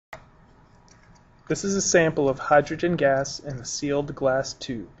This is a sample of hydrogen gas in a sealed glass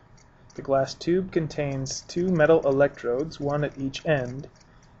tube. The glass tube contains two metal electrodes, one at each end,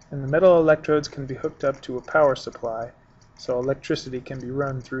 and the metal electrodes can be hooked up to a power supply, so electricity can be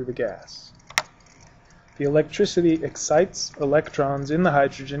run through the gas. The electricity excites electrons in the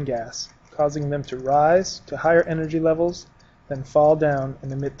hydrogen gas, causing them to rise to higher energy levels, then fall down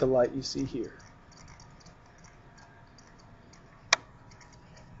and emit the light you see here.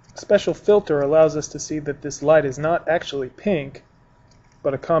 A special filter allows us to see that this light is not actually pink,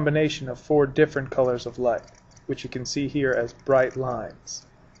 but a combination of 4 different colors of light, which you can see here as bright lines.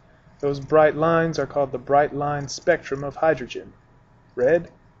 Those bright lines are called the bright line spectrum of hydrogen: red,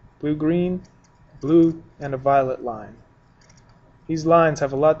 blue-green, blue, and a violet line. These lines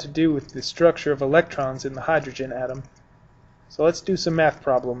have a lot to do with the structure of electrons in the hydrogen atom, so let's do some math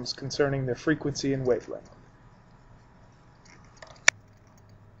problems concerning their frequency and wavelength.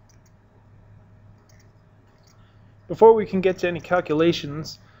 Before we can get to any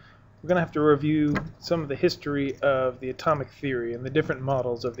calculations, we're going to have to review some of the history of the atomic theory and the different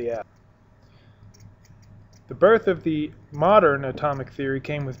models of the atom. The birth of the modern atomic theory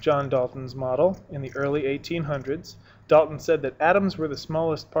came with John Dalton's model in the early 1800s. Dalton said that atoms were the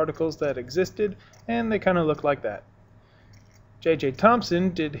smallest particles that existed, and they kind of look like that. J.J.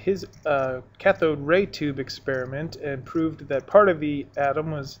 Thomson did his cathode ray tube experiment and proved that part of the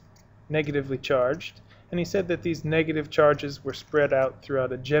atom was negatively charged, and he said that these negative charges were spread out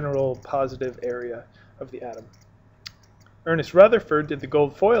throughout a general positive area of the atom. Ernest Rutherford did the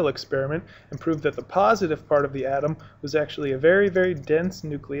gold foil experiment and proved that the positive part of the atom was actually a very, very dense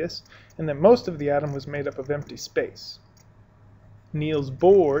nucleus, and that most of the atom was made up of empty space. Niels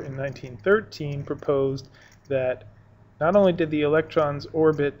Bohr in 1913 proposed that not only did the electrons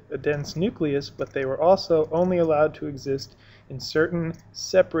orbit a dense nucleus, but they were also only allowed to exist in certain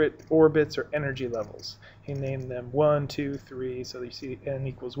separate orbits or energy levels. He named them 1, 2, 3, so you see n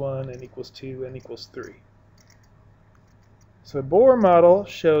equals 1, n equals 2, n equals 3. So the Bohr model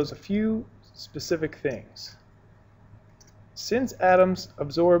shows a few specific things. Since atoms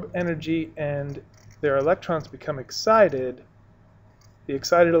absorb energy and their electrons become excited, the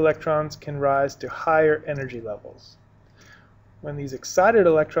excited electrons can rise to higher energy levels. When these excited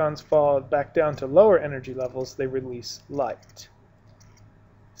electrons fall back down to lower energy levels, they release light.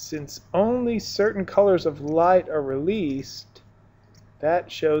 Since only certain colors of light are released,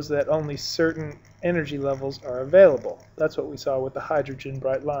 that shows that only certain energy levels are available. That's what we saw with the hydrogen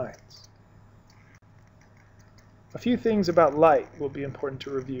bright lines. A few things about light will be important to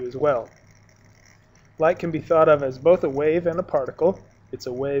review as well. Light can be thought of as both a wave and a particle. It's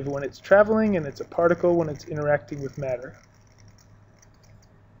a wave when it's traveling, and it's a particle when it's interacting with matter.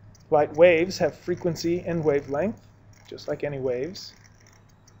 Light waves have frequency and wavelength, just like any waves.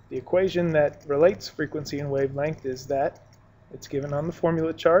 The equation that relates frequency and wavelength is that it's given on the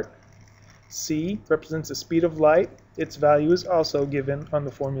formula chart. C represents the speed of light. Its value is also given on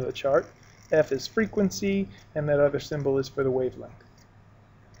the formula chart. F is frequency, and that other symbol is for the wavelength.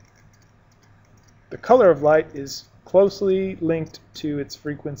 The color of light is closely linked to its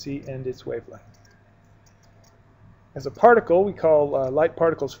frequency and its wavelength. As a particle, we call light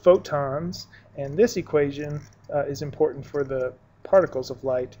particles photons, and this equation is important for the particles of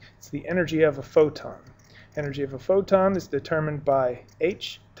light. It's the energy of a photon. Energy of a photon is determined by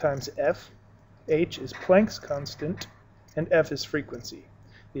h times f. H is Planck's constant, and f is frequency.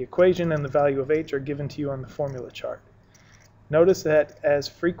 The equation and the value of h are given to you on the formula chart. Notice that as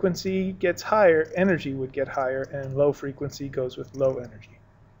frequency gets higher, energy would get higher, and low frequency goes with low energy.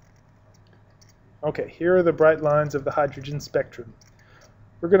 Okay, here are the bright lines of the hydrogen spectrum.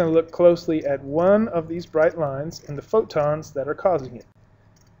 We're going to look closely at one of these bright lines and the photons that are causing it.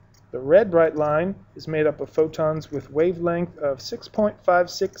 The red bright line is made up of photons with wavelength of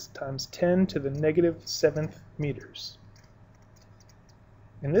 6.56 times 10 to the negative 7th meters.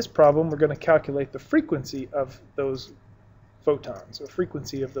 In this problem, we're going to calculate the frequency of those photons, or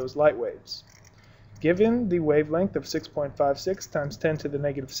frequency of those light waves. Given the wavelength of 6.56 times 10 to the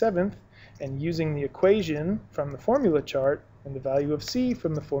negative 7th, and using the equation from the formula chart and the value of c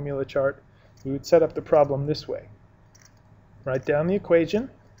from the formula chart, we would set up the problem this way. Write down the equation,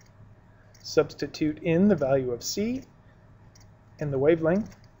 substitute in the value of c and the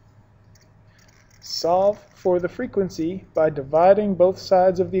wavelength, solve for the frequency by dividing both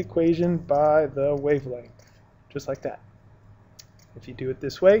sides of the equation by the wavelength, just like that. If you do it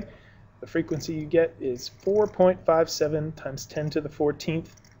this way, the frequency you get is 4.57 times 10 to the 14th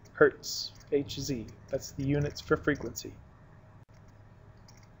hertz, Hz. That's the units for frequency.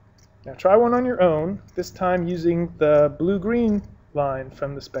 Now try one on your own, this time using the blue-green line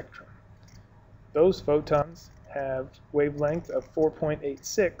from the spectrum. Those photons have wavelength of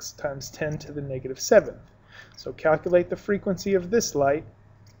 4.86 times 10 to the negative 7th. So calculate the frequency of this light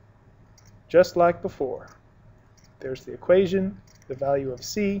just like before. There's the equation, the value of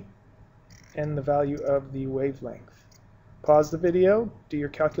C, and the value of the wavelength. Pause the video, do your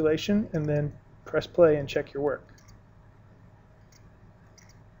calculation, and then press play and check your work.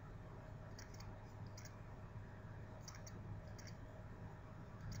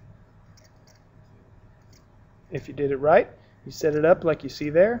 If you did it right, you set it up like you see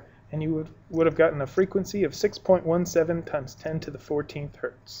there, and you would have gotten a frequency of 6.17 times 10 to the 14th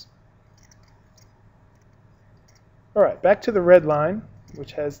hertz. Alright, back to the red line,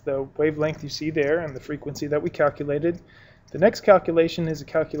 which has the wavelength you see there and the frequency that we calculated. The next calculation is a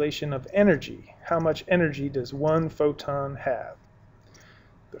calculation of energy. How much energy does one photon have?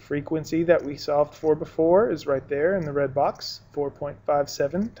 The frequency that we solved for before is right there in the red box,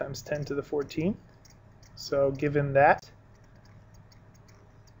 4.57 times 10 to the 14th. So given that,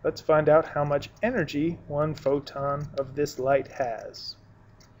 let's find out how much energy one photon of this light has.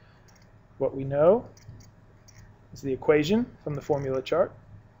 What we know is the equation from the formula chart.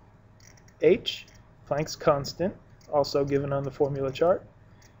 H, Planck's constant, also given on the formula chart,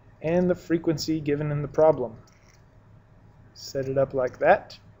 and the frequency given in the problem. Set it up like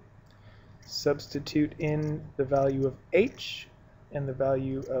that. Substitute in the value of H and the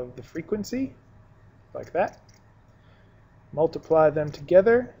value of the frequency, like that. Multiply them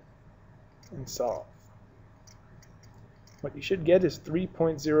together and solve. What you should get is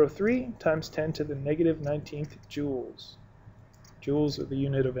 3.03 times 10 to the negative 19th joules. Joules are the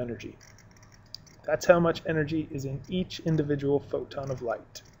unit of energy. That's how much energy is in each individual photon of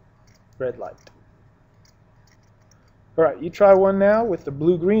light, red light. Alright, you try one now with the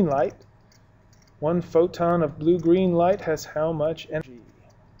blue-green light. One photon of blue-green light has how much energy?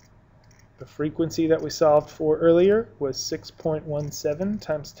 The frequency that we solved for earlier was 6.17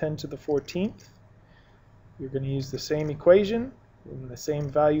 times 10 to the 14th. You're going to use the same equation and the same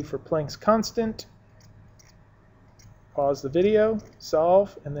value for Planck's constant. Pause the video,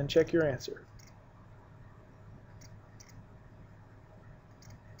 solve, and then check your answer.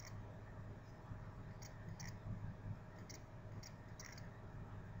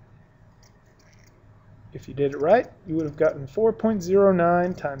 If you did it right, you would have gotten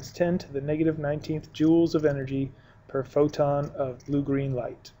 4.09 times 10 to the negative 19th joules of energy per photon of blue-green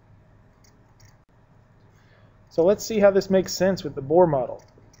light. So let's see how this makes sense with the Bohr model.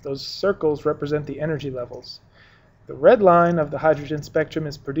 Those circles represent the energy levels. The red line of the hydrogen spectrum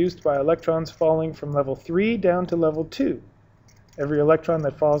is produced by electrons falling from level 3 down to level 2. Every electron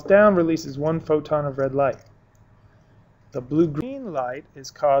that falls down releases one photon of red light. The blue-green light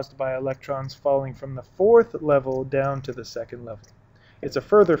is caused by electrons falling from the 4th level down to the 2nd level. It's a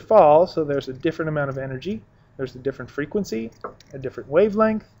further fall, so there's a different amount of energy. There's a different frequency, a different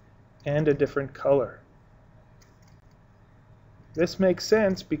wavelength, and a different color. This makes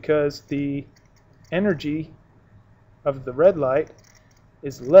sense because the energy of the red light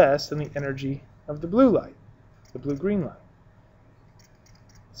is less than the energy of the blue light, the blue-green light.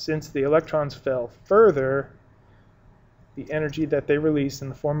 Since the electrons fell further, the energy that they release in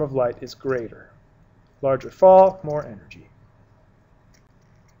the form of light is greater. Larger fall, more energy.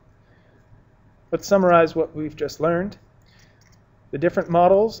 Let's summarize what we've just learned. The different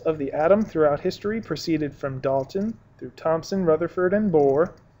models of the atom throughout history proceeded from Dalton through Thomson, Rutherford, and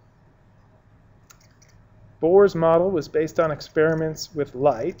Bohr. Bohr's model was based on experiments with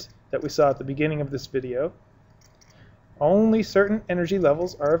light that we saw at the beginning of this video. Only certain energy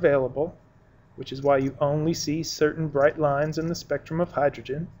levels are available, which is why you only see certain bright lines in the spectrum of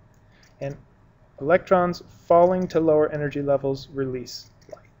hydrogen, and electrons falling to lower energy levels release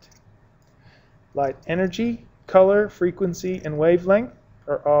light. Light energy, color, frequency, and wavelength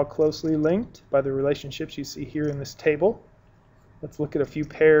are all closely linked by the relationships you see here in this table. Let's look at a few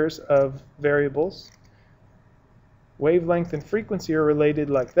pairs of variables. Wavelength and frequency are related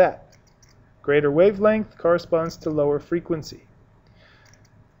like that. Greater wavelength corresponds to lower frequency.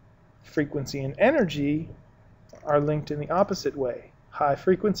 Frequency and energy are linked in the opposite way. High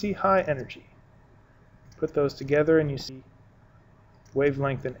frequency, high energy. Put those together and you see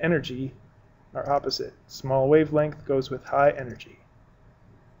wavelength and energy are opposite. Small wavelength goes with high energy.